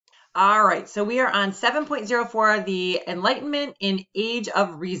All right, so we are on 7.04, the Enlightenment in Age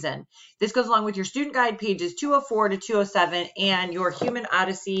of Reason. This goes along with your student guide pages 204 to 207 and your Human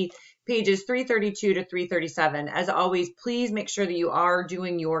Odyssey pages 332 to 337. As always, please make sure that you are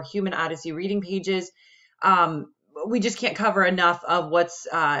doing your Human Odyssey reading pages. We just can't cover enough of what's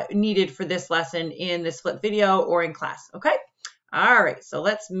needed for this lesson in this flip video or in class, okay? All right, so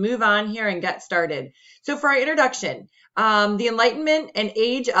let's move on here and get started. So for our introduction, the Enlightenment and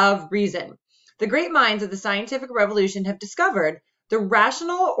Age of Reason. The great minds of the scientific revolution have discovered the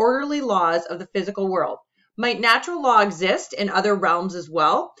rational, orderly laws of the physical world. Might natural law exist in other realms as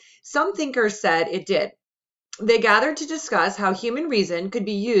well? Some thinkers said it did. They gathered to discuss how human reason could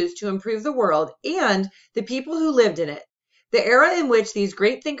be used to improve the world and the people who lived in it. The era in which these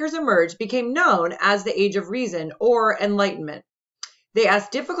great thinkers emerged became known as the Age of Reason or Enlightenment. They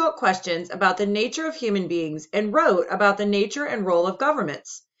asked difficult questions about the nature of human beings and wrote about the nature and role of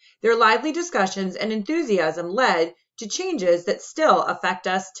governments. Their lively discussions and enthusiasm led to changes that still affect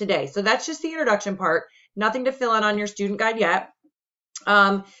us today. So that's just the introduction part. Nothing to fill in on your student guide yet.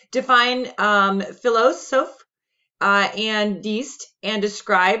 Define philosophe and deist and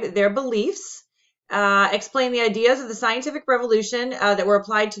describe their beliefs. Explain the ideas of the scientific revolution that were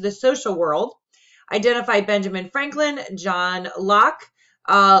applied to the social world. Identify Benjamin Franklin, John Locke,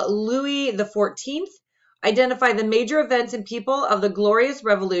 Louis XIV. Identify the major events and people of the Glorious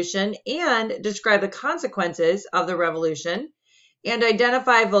Revolution and describe the consequences of the revolution. And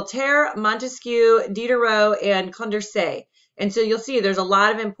identify Voltaire, Montesquieu, Diderot, and Condorcet. And so you'll see there's a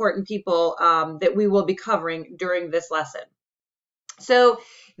lot of important people that we will be covering during this lesson. So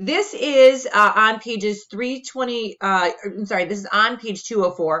this is on pages 320, this is on page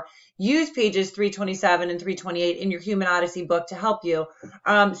 204. Use pages 327 and 328 in your Human Odyssey book to help you.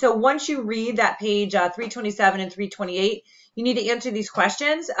 So once you read that page 327 and 328, you need to answer these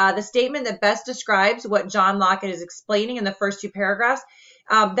questions. The statement that best describes what John Locke is explaining in the first two paragraphs,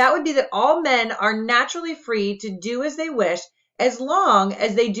 that would be that all men are naturally free to do as they wish as long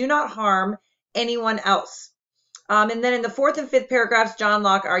as they do not harm anyone else. And then in the fourth and fifth paragraphs, John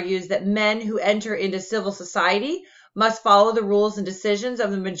Locke argues that men who enter into civil society must follow the rules and decisions of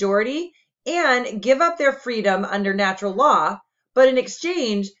the majority and give up their freedom under natural law, but in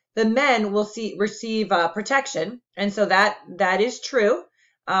exchange, the men will receive protection. And so that is true.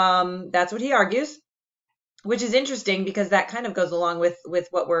 That's what he argues, which is interesting because that kind of goes along with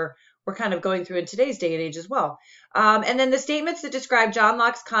what we're kind of going through in today's day and age as well. And then the statements that describe John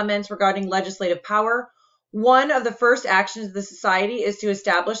Locke's comments regarding legislative power. One of the first actions of the society is to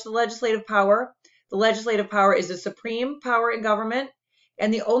establish the legislative power. The legislative power is the supreme power in government,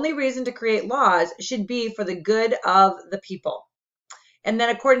 and the only reason to create laws should be for the good of the people. And then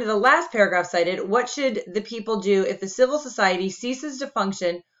according to the last paragraph cited, what should the people do if the civil society ceases to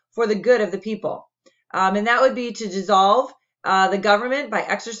function for the good of the people? And that would be to dissolve the government by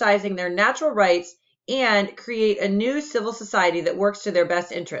exercising their natural rights and create a new civil society that works to their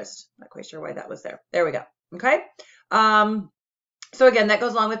best interest. Not quite sure why that was there. There we go. Okay. So again, that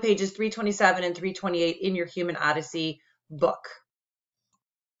goes along with pages 327 and 328 in your Human Odyssey book.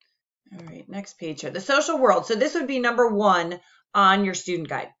 All right, next page here. The social world. So this would be number 1 on your student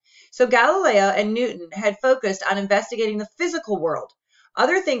guide. So Galileo and Newton had focused on investigating the physical world.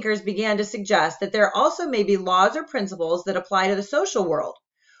 Other thinkers began to suggest that there also may be laws or principles that apply to the social world.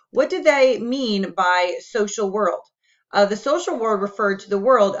 What did they mean by social world? The social world referred to the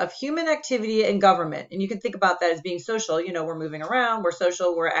world of human activity and government. And you can think about that as being social. You know, we're moving around, we're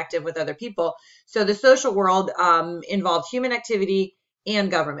social, we're active with other people. So the social world involved human activity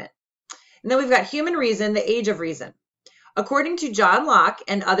and government. And then we've got human reason, the age of reason. According to John Locke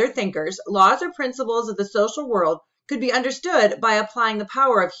and other thinkers, laws or principles of the social world could be understood by applying the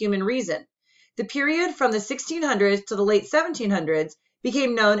power of human reason. The period from the 1600s to the late 1700s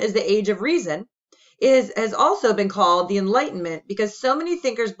became known as the Age of Reason. It has also been called the Enlightenment because so many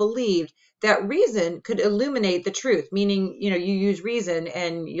thinkers believed that reason could illuminate the truth, meaning, you use reason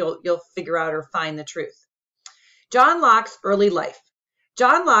and you'll figure out or find the truth. John Locke's early life.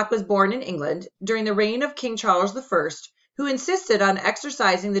 John Locke was born in England during the reign of King Charles I, who insisted on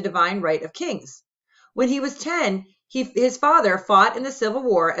exercising the divine right of kings. When he was 10, his father fought in the Civil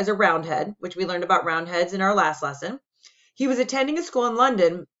War as a Roundhead, which we learned about Roundheads in our last lesson. He was attending a school in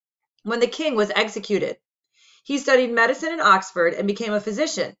London when the king was executed. He studied medicine in Oxford and became a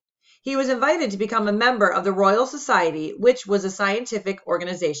physician. He was invited to become a member of the Royal Society, which was a scientific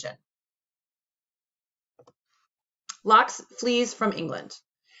organization. Locke flees from England.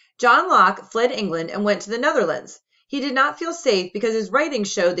 John Locke fled England and went to the Netherlands. He did not feel safe because his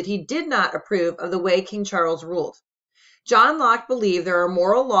writings showed that he did not approve of the way King Charles ruled. John Locke believed there are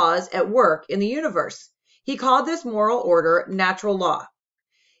moral laws at work in the universe. He called this moral order natural law.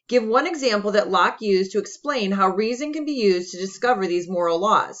 Give one example that Locke used to explain how reason can be used to discover these moral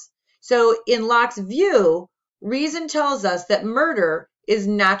laws. So in Locke's view, reason tells us that murder is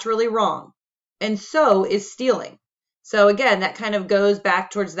naturally wrong, and so is stealing. So again, that kind of goes back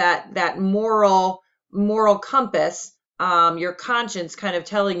towards that moral compass, your conscience kind of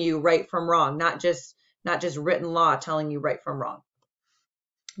telling you right from wrong, not just written law telling you right from wrong.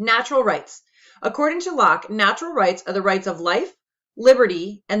 Natural rights. According to Locke, natural rights are the rights of life,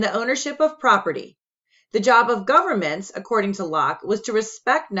 liberty, and the ownership of property. The job of governments, according to Locke, was to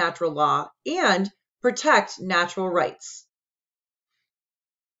respect natural law and protect natural rights.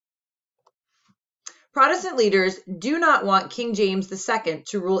 Protestant leaders do not want King James II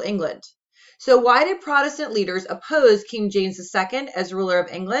to rule England. So why did Protestant leaders oppose King James II as ruler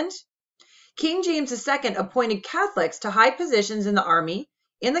of England? King James II appointed Catholics to high positions in the army,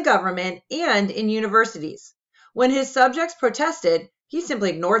 in the government, and in universities. When his subjects protested, he simply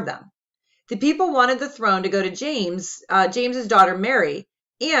ignored them. The people wanted the throne to go to James's daughter Mary,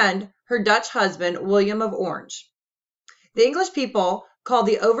 and her Dutch husband William of Orange. The English people called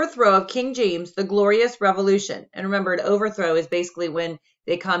the overthrow of King James the Glorious Revolution. And remember, an overthrow is basically when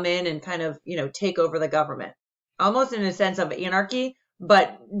they come in and kind of, take over the government. Almost in a sense of anarchy,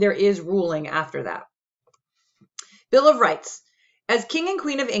 but there is ruling after that. Bill of Rights. As King and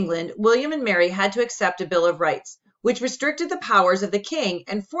Queen of England, William and Mary had to accept a Bill of Rights, which restricted the powers of the king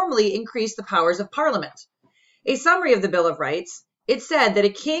and formally increased the powers of Parliament. A summary of the Bill of Rights, it said that a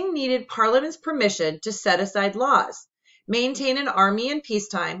king needed Parliament's permission to set aside laws, maintain an army in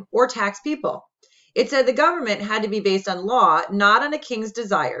peacetime, or tax people. It said the government had to be based on law, not on a king's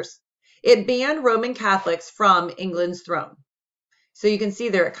desires. It banned Roman Catholics from England's throne. So you can see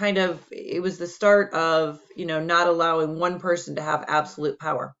there, it was the start of, not allowing one person to have absolute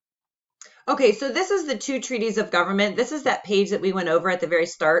power. Okay, so this is the two treaties of government. This is that page that we went over at the very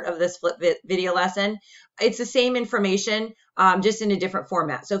start of this flip video lesson. It's the same information, just in a different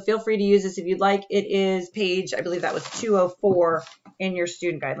format. So feel free to use this if you'd like. It is page, I believe that was 204 in your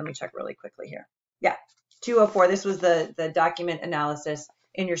student guide. Let me check really quickly here. Yeah, 204. This was the document analysis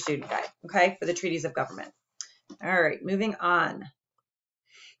in your student guide, okay, for the treaties of government. All right, moving on.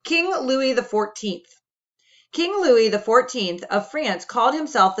 King Louis XIV. King Louis XIV of France called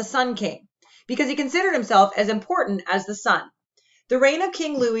himself the Sun King because he considered himself as important as the sun. The reign of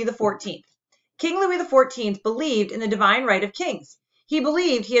King Louis XIV. King Louis XIV believed in the divine right of kings. He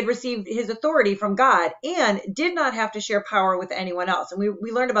believed he had received his authority from God and did not have to share power with anyone else. And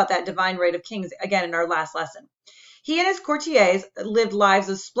we learned about that divine right of kings again in our last lesson. He and his courtiers lived lives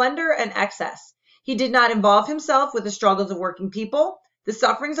of splendor and excess. He did not involve himself with the struggles of working people, the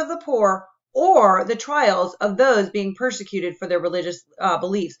sufferings of the poor, or the trials of those being persecuted for their religious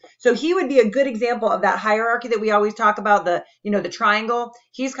beliefs. So he would be a good example of that hierarchy that we always talk about, the triangle.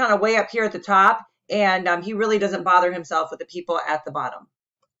 He's kind of way up here at the top, and he really doesn't bother himself with the people at the bottom.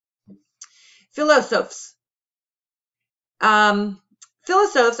 Philosophs.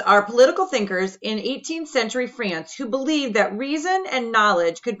 Philosophs are political thinkers in 18th century France who believed that reason and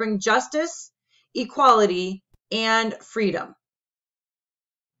knowledge could bring justice, equality, and freedom.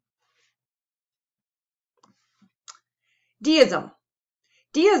 Deism.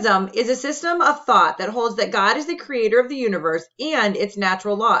 Deism is a system of thought that holds that God is the creator of the universe and its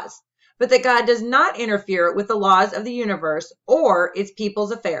natural laws, but that God does not interfere with the laws of the universe or its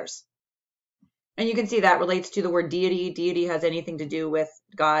people's affairs. And you can see that relates to the word deity. Deity has anything to do with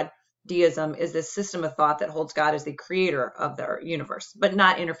God. Deism is this system of thought that holds God as the creator of the universe, but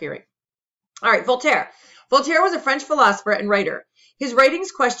not interfering. All right, Voltaire. Voltaire was a French philosopher and writer. His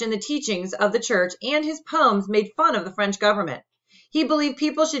writings questioned the teachings of the church, and his poems made fun of the French government. He believed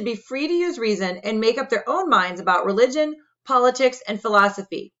people should be free to use reason and make up their own minds about religion, politics, and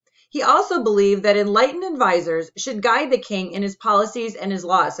philosophy. He also believed that enlightened advisors should guide the king in his policies and his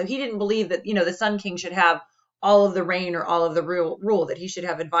laws. So he didn't believe that, the Sun King should have all of the reign or all of the rule, that he should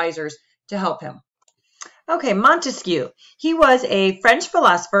have advisors to help him. Okay, Montesquieu. He was a French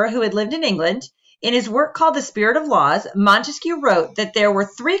philosopher who had lived in England. In his work called The Spirit of Laws, Montesquieu wrote that there were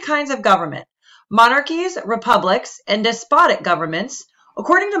three kinds of government: monarchies, republics, and despotic governments.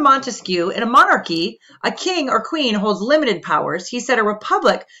 According to Montesquieu, in a monarchy, a king or queen holds limited powers. He said a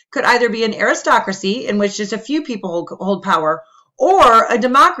republic could either be an aristocracy in which just a few people hold power, or a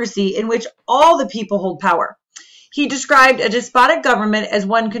democracy in which all the people hold power. He described a despotic government as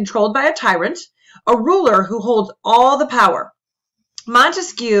one controlled by a tyrant, a ruler who holds all the power.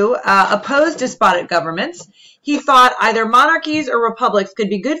 Montesquieu opposed despotic governments. He thought either monarchies or republics could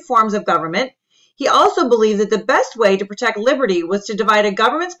be good forms of government. He also believed that the best way to protect liberty was to divide a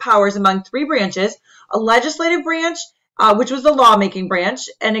government's powers among three branches: a legislative branch, which was the lawmaking branch,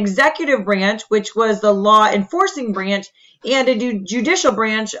 an executive branch, which was the law enforcing branch, and a judicial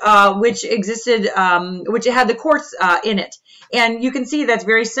branch, which existed, which had the courts in it. And you can see that's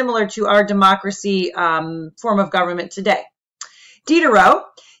very similar to our democracy form of government today. Diderot.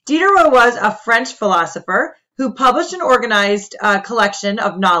 Diderot was a French philosopher who published an organized collection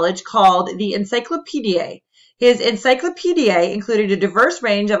of knowledge called the Encyclopédie. His Encyclopédie included a diverse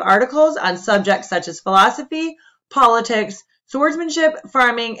range of articles on subjects such as philosophy, politics, swordsmanship,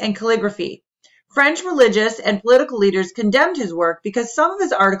 farming, and calligraphy. French religious and political leaders condemned his work because some of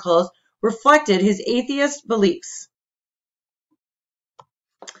his articles reflected his atheist beliefs.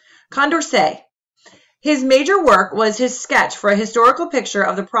 Condorcet. His major work was his sketch for a historical picture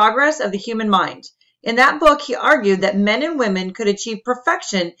of the progress of the human mind. In that book, he argued that men and women could achieve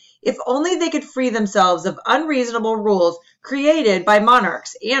perfection if only they could free themselves of unreasonable rules created by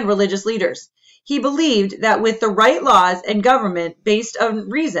monarchs and religious leaders. He believed that with the right laws and government based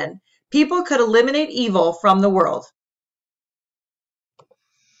on reason, people could eliminate evil from the world.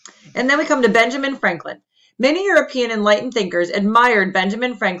 And then we come to Benjamin Franklin. Many European enlightened thinkers admired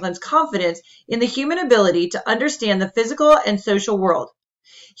Benjamin Franklin's confidence in the human ability to understand the physical and social world.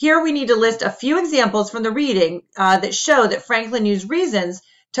 Here we need to list a few examples from the reading that show that Franklin used reason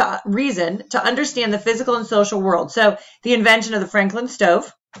to understand the physical and social world. So the invention of the Franklin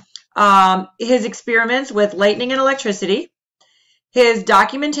stove, his experiments with lightning and electricity, his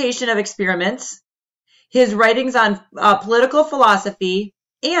documentation of experiments, his writings on political philosophy,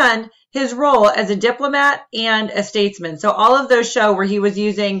 and his role as a diplomat and a statesman. So all of those show where he was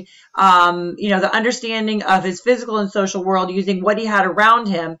using, the understanding of his physical and social world, using what he had around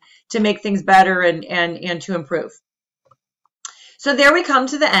him to make things better and to improve. So there we come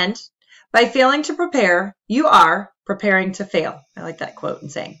to the end. By failing to prepare, you are preparing to fail. I like that quote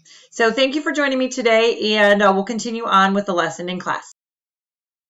and saying. So thank you for joining me today, and we'll continue on with the lesson in class.